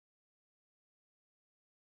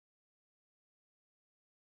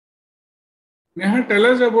Neha, tell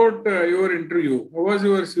us about your interview. How was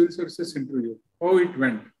your civil services interview? How it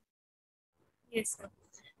went? Yes, sir.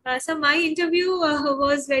 So my interview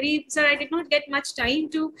was very, sir, I did not get much time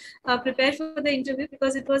to prepare for the interview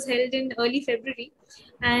because it was held in early February.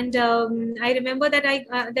 And I remember that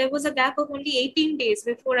there was a gap of only 18 days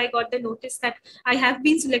before I got the notice that I have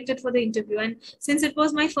been selected for the interview. And since it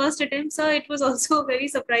was my first attempt, sir, it was also very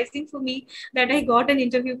surprising for me that I got an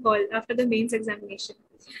interview call after the mains examination.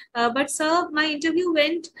 But sir, my interview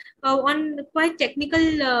went on quite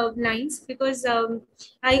technical lines because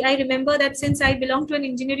I remember that since I belong to an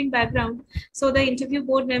engineering background, so the interview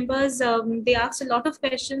board members they asked a lot of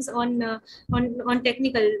questions on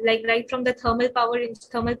technical, like right from the thermal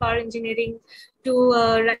power engineering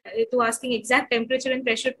to asking exact temperature and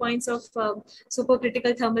pressure points of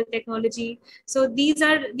supercritical thermal technology. So these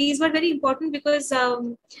were very important because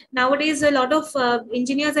nowadays a lot of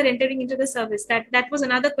engineers are entering into the service. That was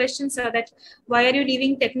another question, sir. That why are you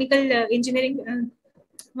leaving technical engineering?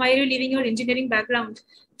 Why are you leaving your engineering background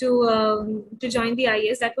to join the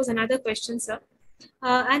IAS? That was another question, sir.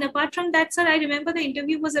 And apart from that, sir, I remember the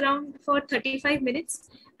interview was around for 35 minutes,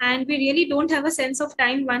 and we really don't have a sense of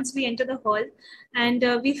time once we enter the hall, and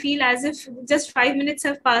we feel as if just 5 minutes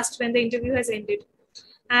have passed when the interview has ended.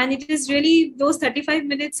 And it is really, those 35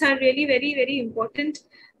 minutes are really very, very important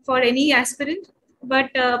for any aspirant.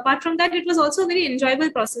 But apart from that, it was also a very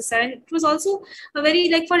enjoyable process, and it was also a very,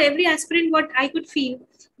 like, for every aspirant, what I could feel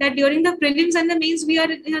that during the prelims and the mains, we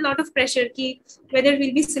are in a lot of pressure ki whether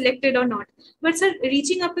we'll be selected or not. But sir,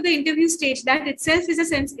 reaching up to the interview stage, that itself is a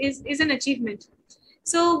sense is an achievement.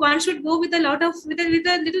 So one should go with a lot of with a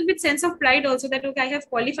little bit sense of pride also, that okay, I have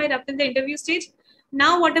qualified up in the interview stage.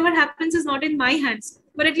 Now whatever happens is not in my hands,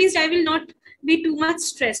 but at least I will not be too much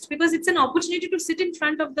stressed, because it's an opportunity to sit in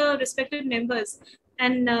front of the respected members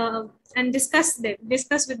and discuss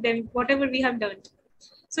with them whatever we have done.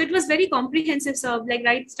 So it was very comprehensive, sir, like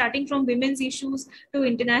right starting from women's issues to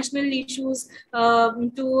international issues,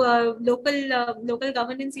 to local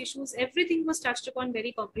governance issues. Everything was touched upon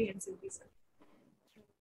very comprehensively, sir.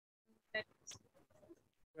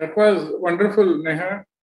 That was wonderful, Neha.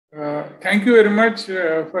 Thank you very much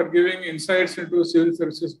for giving insights into civil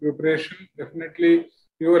services preparation. Definitely,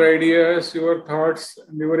 your ideas, your thoughts,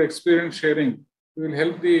 and your experience sharing will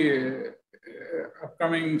help the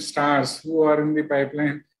upcoming stars who are in the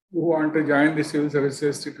pipeline, who want to join the civil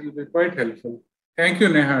services. It will be quite helpful. Thank you,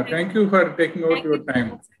 Neha. Thank you for taking out your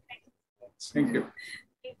time. Thank you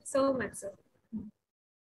so much, so much, sir.